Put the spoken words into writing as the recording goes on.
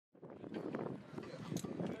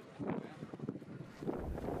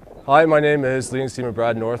Hi, my name is Seaman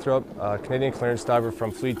Brad Northrup, Canadian clearance diver from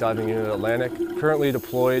Fleet Diving Unit Atlantic, currently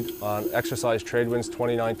deployed on Exercise TRADEWINDS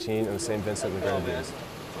 2019 in the St. Vincent and Grenadines.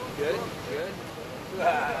 Good.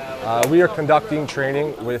 We are conducting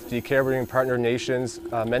training with the Caribbean Partner Nations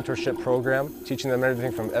mentorship program, teaching them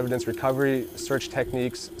everything from evidence recovery, search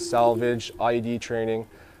techniques, salvage, IED training,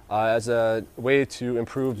 as a way to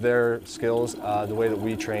improve their skills the way that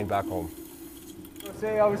we train back home.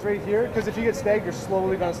 Say I was right here, because if you get snagged, you're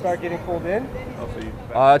slowly going to start getting pulled in.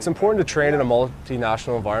 It's important to train in a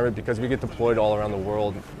multinational environment because we get deployed all around the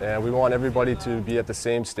world, and we want everybody to be at the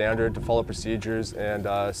same standard, to follow procedures,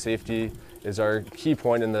 and safety is our key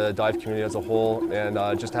point in the dive community as a whole,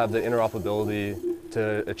 and just have the interoperability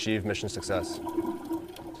to achieve mission success.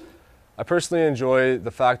 I personally enjoy the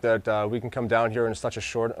fact that we can come down here in such a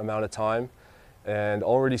short amount of time and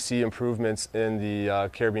already see improvements in the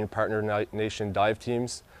Caribbean Partner Nation dive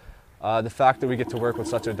teams. The fact that we get to work with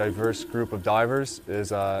such a diverse group of divers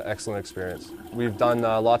is an excellent experience. We've done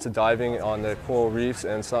lots of diving on the coral reefs,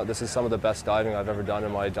 and this is some of the best diving I've ever done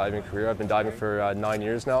in my diving career. I've been diving for 9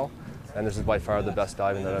 years now, and this is by far the best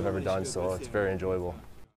diving that I've ever done, so it's very enjoyable.